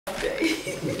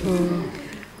day.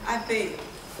 I think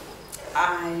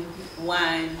I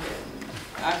whined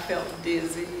and I felt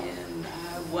dizzy and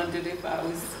I wondered if I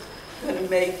was going to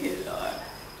make it, or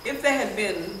if there had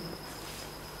been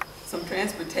some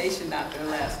transportation out there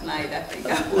last night, I think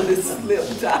I would have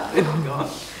slipped out and gone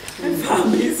and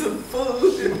found me some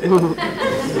food.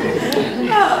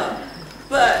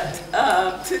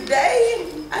 But today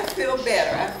I feel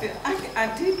better.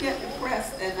 I did get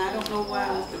depressed, and I don't know why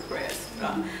I was depressed.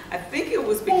 I think it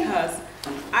was because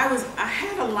I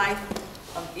had a life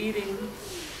of eating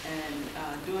and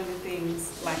doing things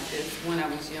like this when I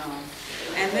was young.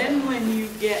 And then when you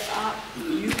get up,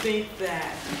 you think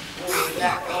that, oh,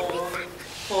 that old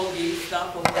fogey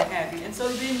stuff or what have you. And so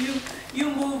then you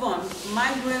move on.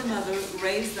 My grandmother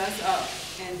raised us up,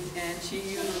 and she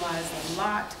utilized a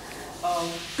lot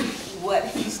of what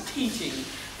he's teaching.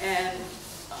 And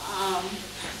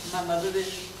my mother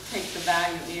didn't take the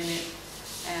value in it.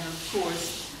 And of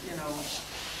course, you know,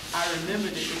 I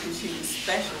remembered it because she was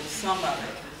special, some of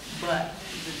it. But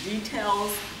the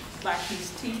details, like he's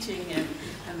teaching and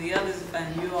the others,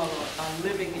 and you all are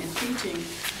living and teaching,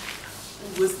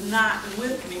 was not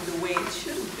with me the way it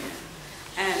should have been.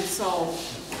 And so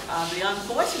the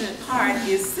unfortunate part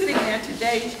is sitting there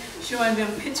today showing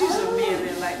them pictures of me, and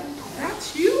they're like,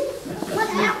 that's you? What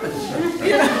happened?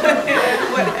 You know,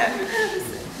 what happened?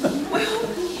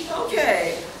 Well,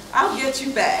 okay, I'll get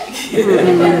you back.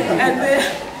 And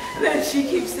then she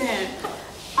keeps saying,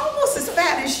 almost as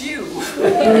fat as you.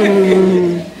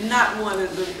 Not one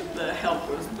of the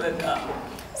helpers, but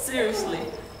seriously,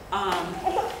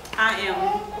 I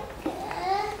am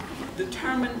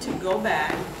determined to go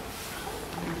back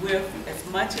with as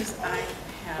much as I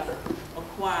have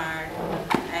acquired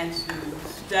and to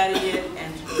study it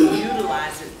and to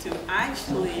utilize it to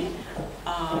actually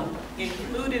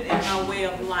include it in my way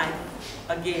of life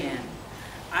again.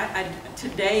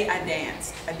 Today I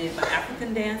danced. I did my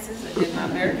African dances, I did my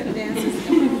American dances,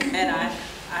 and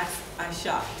I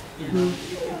shopped. You know,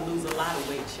 you can lose a lot of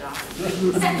weight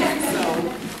shopping. So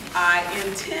I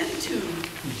intend to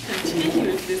continue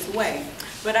it this way.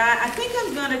 But I think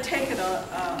I'm going to take it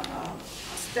a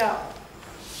step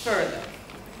further.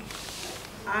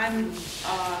 I'm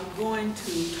going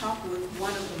to talk with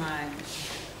one of my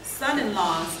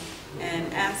son-in-laws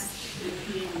and ask if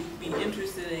he would be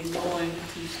interested in going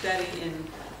to study in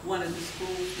one of the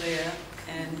schools there.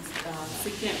 And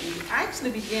I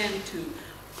actually began to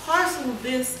parcel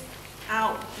this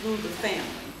out through the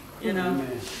family, you know.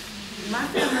 My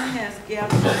family has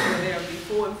gathered over there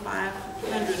before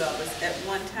 500 of us at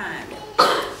one time.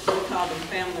 We call them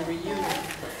family reunions.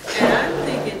 And I'm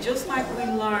thinking, just like we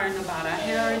learn about our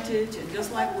heritage, and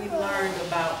just like we learned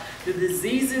about the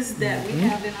diseases that we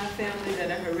have in our family that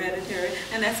are hereditary,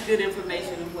 and that's good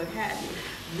information and what have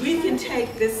you, we can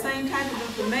take this same type of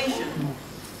information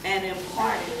and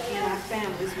impart it in our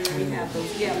families when we have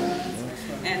those gatherings.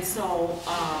 And so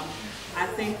I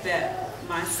think that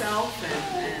myself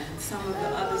and some of the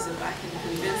others, if I can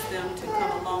convince them to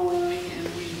come along with me and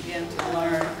we begin to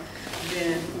learn,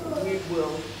 then we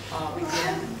will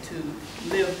begin to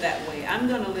live that way. I'm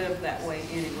going to live that way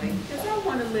anyway, because I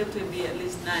want to live to be at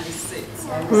least 96. So,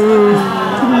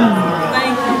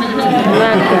 thank you.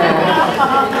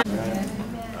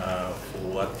 For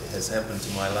what has happened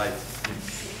to my life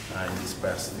in these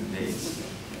past 2 days.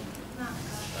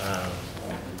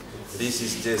 This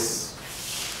is just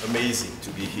amazing to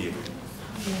be here.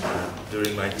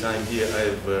 During my time here,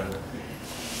 I've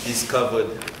discovered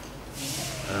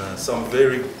some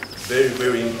very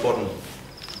important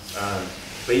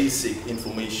basic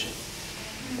information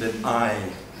that I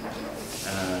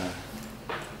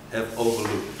have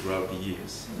overlooked throughout the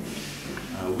years.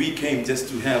 We came just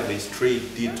to have a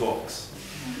straight detox.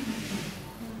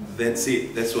 That's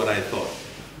it. That's what I thought.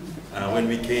 When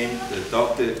we came, the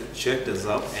doctor checked us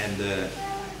up, and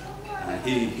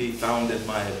he found that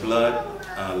my blood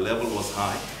level was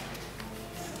high.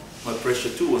 My pressure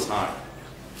too was high.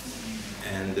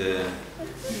 And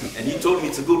he told me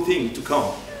it's a good thing to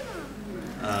come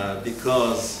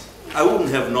because I wouldn't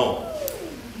have known.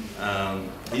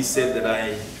 He said that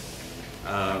I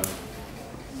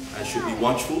should be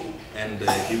watchful, and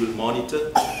he will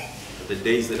monitor the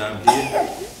days that I'm here,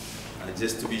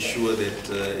 just to be sure that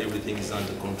everything is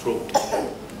under control.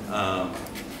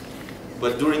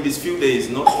 But during these few days,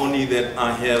 not only that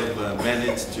I have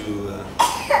managed to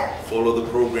follow the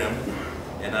program,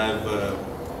 and I've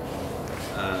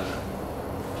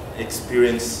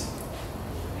experienced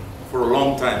for a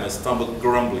long time a stomach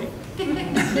grumbling.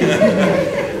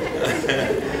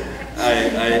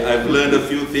 I've learned a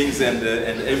few things, and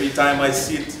every time I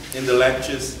sit in the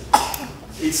lectures,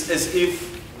 it's as if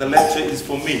the lecture is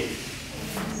for me.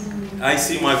 I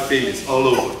see my failures all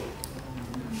over.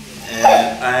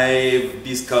 And I've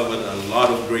discovered a lot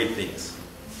of great things.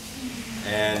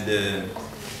 And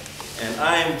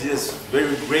I'm just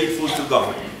very grateful to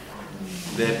God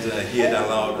that He had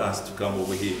allowed us to come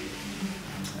over here.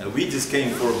 We just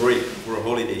came for a break, for a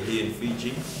holiday here in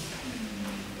Fiji.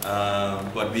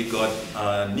 But we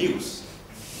got news.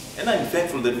 And I'm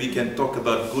thankful that we can talk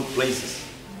about good places.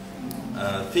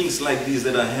 Things like these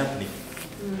that are happening.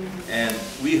 And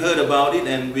we heard about it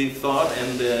and we thought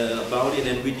about it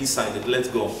and we decided, let's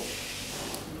go.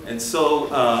 And so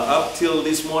up till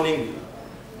this morning,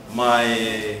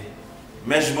 my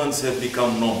measurements have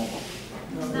become normal.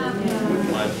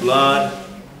 My blood,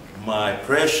 my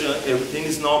pressure, everything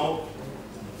is normal.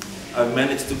 I've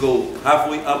managed to go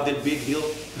halfway up that big hill.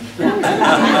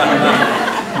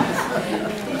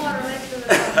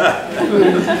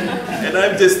 And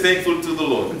I'm just thankful to the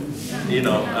Lord. You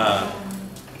know,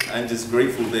 I'm just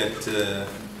grateful that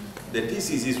that this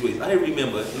is His way. I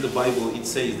remember in the Bible it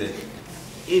says that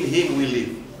in Him we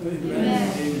live.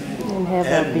 Amen.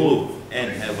 And move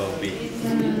and have our being.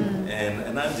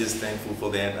 And I'm just thankful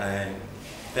for that. I'm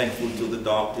thankful to the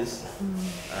doctors,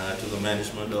 to the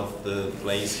management of the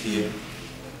place here,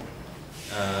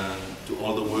 to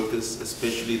all the workers,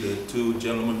 especially the two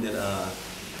gentlemen that are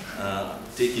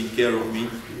taking care of me.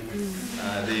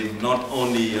 They've not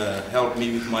only helped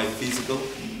me with my physical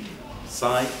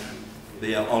side,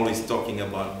 they are always talking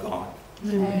about God.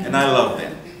 And I love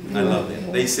that. I love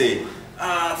that. They say,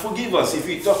 forgive us if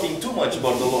we're talking too much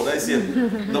about the Lord. I said,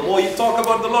 the more you talk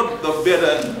about the Lord, the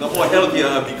better, the more healthier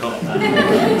I become.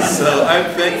 So I'm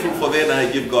thankful for that, and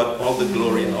I give God all the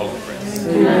glory and all the praise.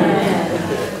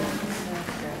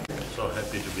 So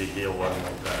happy to be here one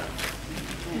more time.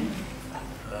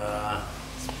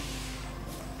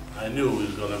 I knew it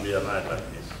was going to be a night like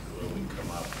this, where we come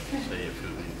up and say a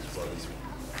few things what we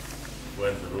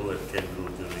went through and came through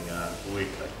during a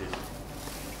week like this.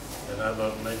 And I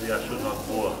thought maybe I should not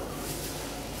bore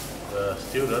the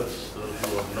students, those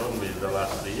who have known me the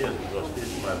last 3 years, because this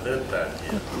is my third time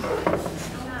here.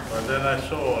 But then I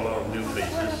saw a lot of new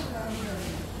faces,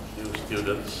 new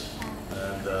students,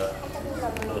 and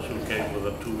those who came with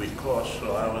a 2-week course,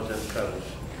 so I was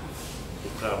encouraged to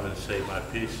come and say my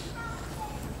piece.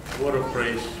 What a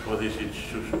praise for this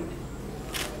institution.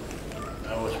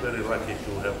 I was very lucky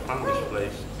to have found this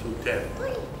place 210.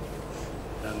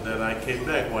 And then I came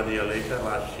back 1 year later,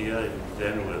 last year in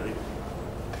January.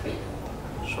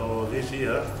 So this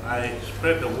year, I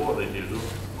spread the word in Izu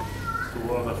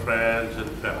to all the friends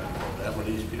and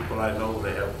families, people I know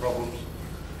they have problems,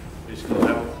 physical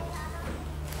health.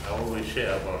 I always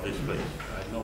share about this place.